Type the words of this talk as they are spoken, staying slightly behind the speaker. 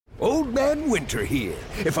Old Man Winter here.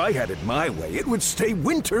 If I had it my way, it would stay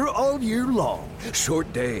winter all year long.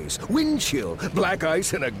 Short days, wind chill, black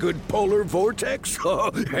ice, and a good polar vortex.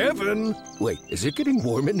 Oh, heaven. Wait, is it getting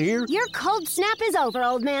warm in here? Your cold snap is over,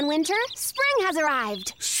 Old Man Winter. Spring has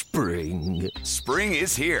arrived. Spring. Spring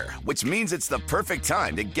is here, which means it's the perfect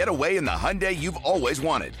time to get away in the Hyundai you've always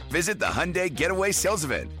wanted. Visit the Hyundai Getaway Sales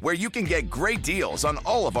Event, where you can get great deals on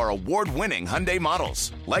all of our award-winning Hyundai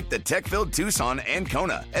models, like the tech-filled Tucson and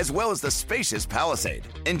Kona, as well as the spacious Palisade.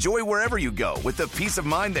 Enjoy wherever you go with the peace of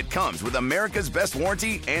mind that comes with America's best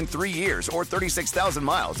warranty and 3 years or 36,000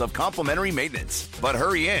 miles of complimentary maintenance. But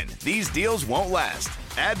hurry in, these deals won't last.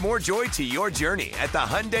 Add more joy to your journey at the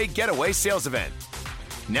Hyundai Getaway Sales Event.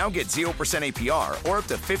 Now get 0% APR or up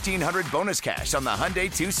to $1,500 bonus cash on the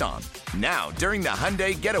Hyundai Tucson. Now, during the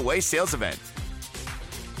Hyundai Getaway Sales Event.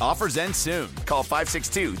 Offers end soon. Call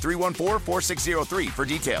 562-314-4603 for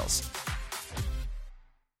details.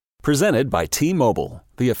 Presented by T-Mobile,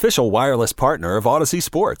 the official wireless partner of Odyssey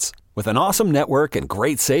Sports. With an awesome network and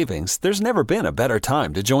great savings, there's never been a better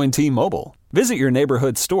time to join T-Mobile. Visit your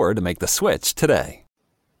neighborhood store to make the switch today.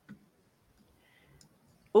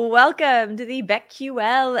 Welcome to the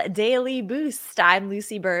BetQL Daily Boost. I'm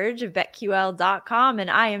Lucy Burge of BetQL.com, and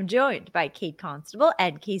I am joined by Kate Constable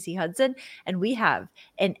and Casey Hudson, and we have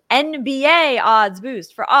an NBA odds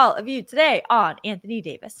boost for all of you today on Anthony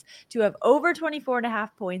Davis to have over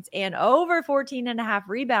 24.5 points and over 14.5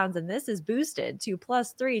 rebounds, and this is boosted to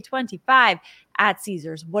plus 325 at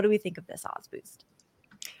Caesars. What do we think of this odds boost?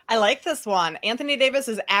 I like this one. Anthony Davis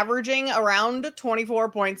is averaging around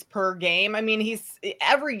 24 points per game. I mean,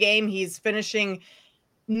 every game he's finishing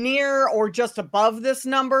near or just above this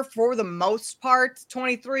number for the most part.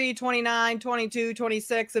 23, 29, 22,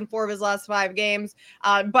 26 in 4 of his last 5 games.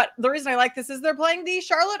 But the reason I like this is they're playing the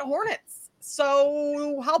Charlotte Hornets.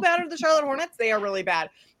 So how bad are the Charlotte Hornets? They are really bad.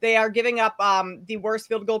 They are giving up the worst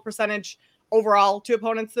field goal percentage overall to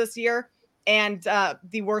opponents this year, and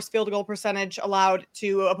the worst field goal percentage allowed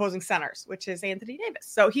to opposing centers, which is Anthony Davis.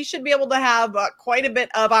 So he should be able to have quite a bit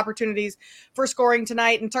of opportunities for scoring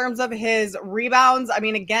tonight. In terms of his rebounds, I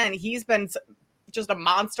mean, again, he's been just a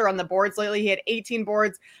monster on the boards lately. He had 18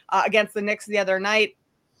 boards against the Knicks the other night.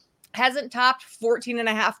 Hasn't topped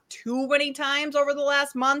 14.5 too many times over the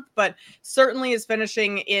last month, but certainly is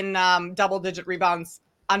finishing in double-digit rebounds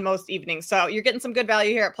on most evenings. So you're getting some good value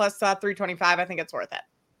here at plus 325. I think it's worth it.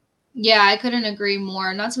 Yeah, I couldn't agree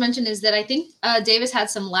more. Not to mention is that I think Davis had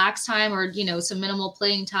some lax time or, some minimal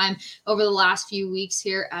playing time over the last few weeks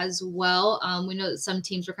here as well. We know that some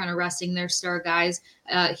teams were kind of resting their star guys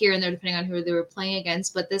here and there, depending on who they were playing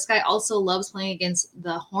against. But this guy also loves playing against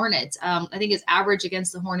the Hornets. I think his average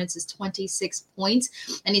against the Hornets is 26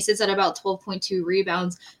 points, and he sits at about 12.2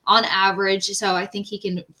 rebounds on average. So I think he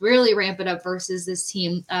can really ramp it up versus this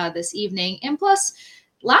team this evening. And plus,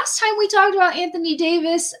 last time we talked about Anthony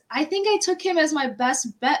Davis, I think I took him as my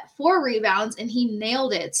best bet for rebounds, and he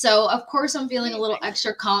nailed it. So, of course, I'm feeling a little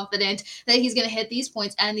extra confident that he's going to hit these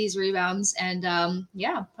points and these rebounds and,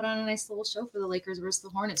 put on a nice little show for the Lakers versus the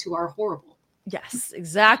Hornets, who are horrible. Yes,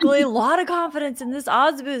 exactly. A lot of confidence in this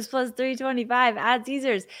odds boost plus 325 at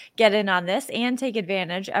Caesars. Get in on this and take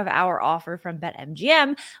advantage of our offer from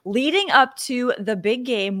BetMGM leading up to the big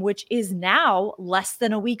game, which is now less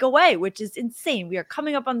than a week away, which is insane. We are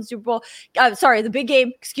coming up on the Super Bowl. The big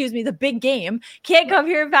game. The big game can't come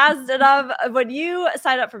here fast enough. When you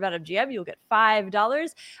sign up for BetMGM, you'll get $5,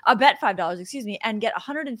 bet $5, and get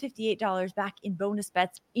 $158 back in bonus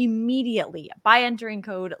bets immediately by entering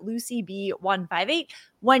code LucyB158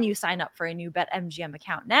 when you sign up for a new BetMGM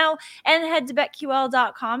account now, and head to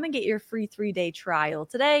BetQL.com and get your free 3-day trial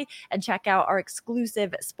today and check out our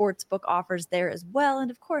exclusive sportsbook offers there as well.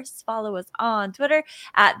 And of course, follow us on Twitter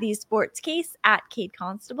at The Sports Case, at Kate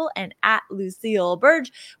Constable, and at Lucille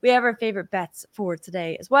Burge. We have our favorite bets for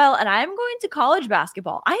today as well. And I'm going to college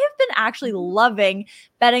basketball. I have been actually loving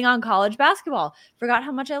betting on college basketball. Forgot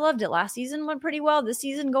how much I loved it. Last season went pretty well. This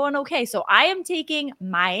season going okay. So I am taking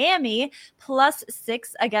Miami plus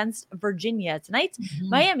 6 against Virginia tonight. Mm-hmm.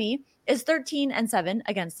 Miami is 13-7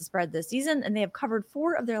 against the spread this season, and they have covered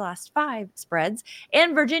 4 of their last 5 spreads.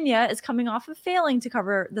 And Virginia is coming off of failing to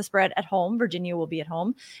cover the spread at home. Virginia will be at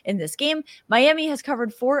home in this game. Miami has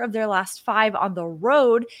covered 4 of their last 5 on the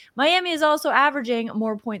road. Miami is also averaging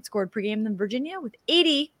more points scored per game than Virginia, with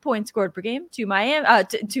 80 points scored per game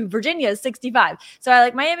to Virginia's 65. So I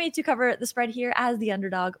like Miami to cover the spread here as the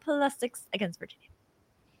underdog plus 6 against Virginia.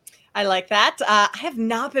 I like that. I have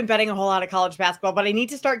not been betting a whole lot of college basketball, but I need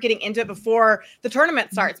to start getting into it before the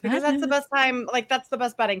tournament starts because that's the best time. Like that's the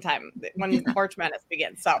best betting time when March Madness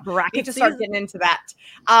begins. So I need to start getting into that.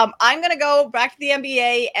 I'm going to go back to the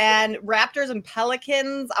NBA and Raptors and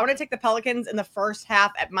Pelicans. I want to take the Pelicans in the first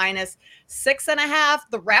half at -6.5.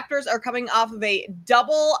 The Raptors are coming off of a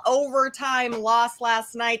double overtime loss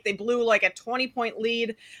last night. They blew like a 20-point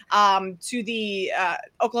lead to the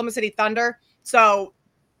Oklahoma City Thunder. So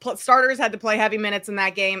starters had to play heavy minutes in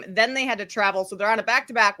that game. Then they had to travel. So they're on a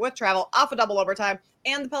back-to-back with travel off a double overtime.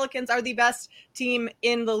 And the Pelicans are the best team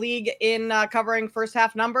in the league in covering first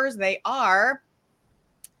half numbers. They are,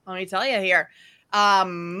 let me tell you here,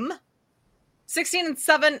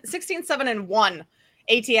 16-7-1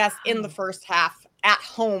 ATS in the first half at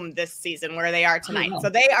home this season where they are tonight. So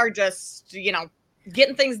they are just,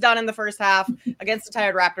 getting things done in the first half against a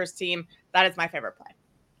tired Raptors team. That is my favorite play.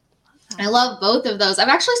 I love both of those. I've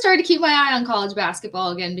actually started to keep my eye on college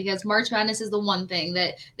basketball again because March Madness is the one thing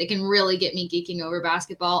that they can really get me geeking over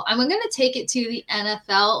basketball. I'm going to take it to the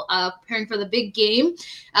NFL, preparing for the big game.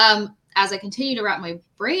 As I continue to wrap my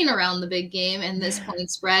brain around the big game and this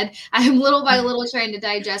point spread, I am little by little trying to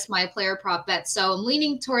digest my player prop bet. So I'm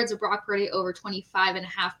leaning towards a Brock Purdy over 25.5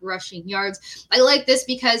 rushing yards. I like this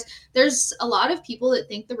because there's a lot of people that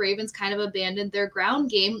think the Ravens kind of abandoned their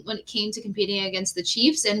ground game when it came to competing against the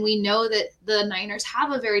Chiefs. And we know that the Niners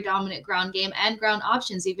have a very dominant ground game and ground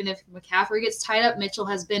options. Even if McCaffrey gets tied up, Mitchell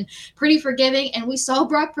has been pretty forgiving. And we saw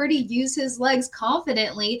Brock Purdy use his legs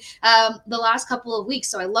confidently the last couple of weeks.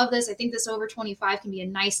 So I love this. I think this over 25 can be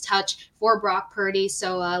a nice touch for Brock Purdy.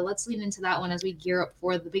 So let's lean into that one as we gear up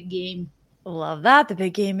for the big game. Love that. The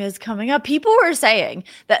big game is coming up. People were saying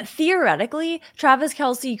that theoretically Travis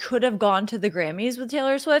Kelce could have gone to the Grammys with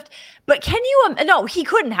Taylor Swift, but no, he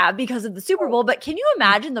couldn't have because of the Super Bowl, but can you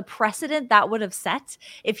imagine the precedent that would have set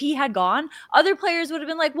if he had gone? Other players would have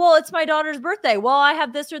been like, well, it's my daughter's birthday. Well, I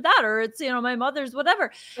have this or that, or it's, my mother's,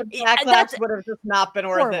 whatever. That would have just not been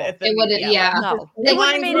worth it. It would have, No. It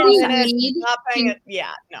wouldn't have made any sense.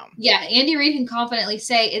 No. Yeah, Andy Reid can confidently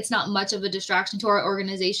say it's not much of a distraction to our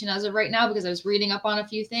organization as of right now, because I was reading up on a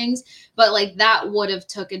few things, but like that would have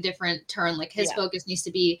took a different turn. Like his focus needs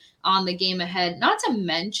to be on the game ahead. Not to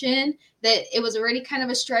mention that it was already kind of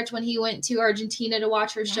a stretch when he went to Argentina to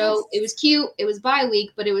watch her show. It was cute. It was bye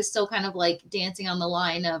week, but it was still kind of like dancing on the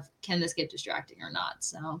line of, can this get distracting or not?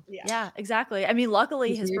 So yeah, exactly. I mean,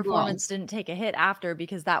 luckily his performance didn't take a hit after,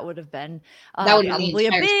 because that would have been probably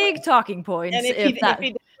a big talking point. And if he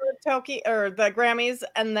did Tokyo or the Grammys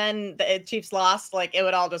and then the Chiefs lost, like it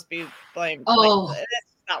would all just be blamed. Like, it's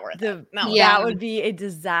not worth it. No, that would be a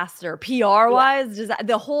disaster. PR wise,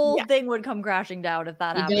 the whole thing would come crashing down if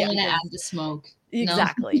that happened. You don't want to add the smoke.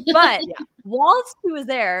 Exactly. No. But whilst he was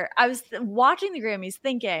there, I was watching the Grammys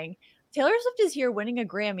thinking, Taylor Swift is here winning a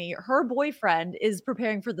Grammy. Her boyfriend is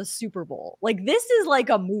preparing for the Super Bowl. Like, this is like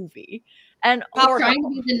a movie. And trying to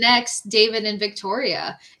be the next David and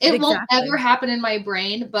Victoria. It won't ever happen in my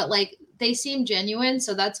brain, but like they seem genuine,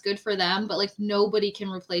 so that's good for them. But like nobody can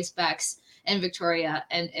replace Bex and Victoria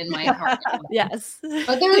and in my heart. Yes.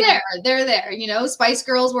 But they're there. Spice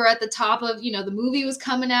Girls were at the top of, the movie was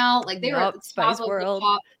coming out. Like they were at the top of the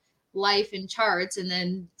top life and charts, and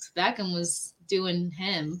then Beckham was doing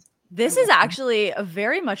him. This is actually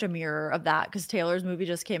very much a mirror of that, because Taylor's movie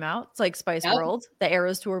just came out. It's like Spice World, the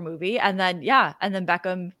Eras Tour movie. And then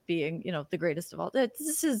Beckham being, the greatest of all.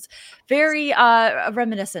 This is very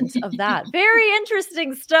reminiscent of that. Very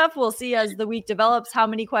interesting stuff. We'll see as the week develops how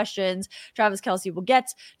many questions Travis Kelce will get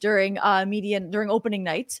during opening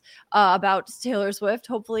night about Taylor Swift.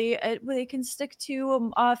 Hopefully they can stick to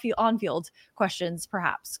on-field questions,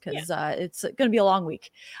 perhaps, because it's going to be a long week.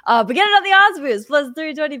 But get it on the odds boost, plus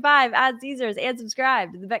 325. Add Caesars and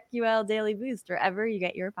subscribe to the BetQL Daily Boost wherever you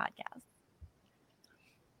get your podcast.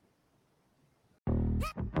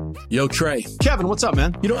 Yo, Trey. Kevin, what's up,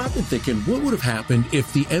 man? I've been thinking, what would have happened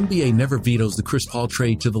if the NBA never vetoes the Chris Paul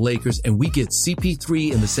trade to the Lakers and we get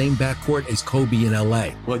CP3 in the same backcourt as Kobe in LA?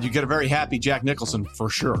 Well, you get a very happy Jack Nicholson for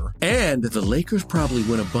sure. And the Lakers probably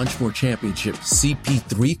win a bunch more championships.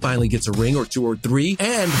 CP3 finally gets a ring or 2 or 3,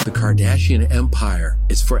 and the Kardashian empire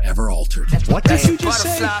is forever altered. What did you just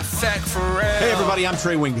say? Hey, everybody, I'm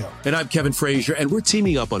Trey Wingo. And I'm Kevin Frazier, and we're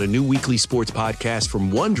teaming up on a new weekly sports podcast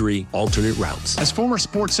from Wondery, Alternate Routes. As former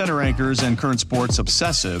Sports center anchors and current sports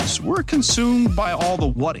obsessives, we're consumed by all the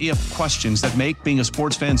what-if questions that make being a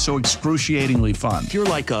sports fan so excruciatingly fun. If you're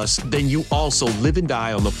like us, then you also live and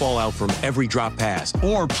die on the fallout from every drop pass.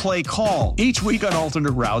 Or play call. Each week on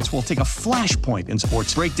Alternate Routes, we'll take a flashpoint in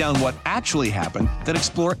sports, break down what actually happened, then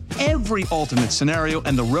explore every alternate scenario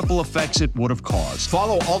and the ripple effects it would have caused.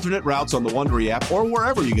 Follow Alternate Routes on the Wondery app or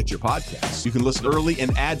wherever you get your podcasts. You can listen early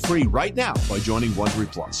and ad-free right now by joining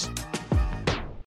Wondery Plus.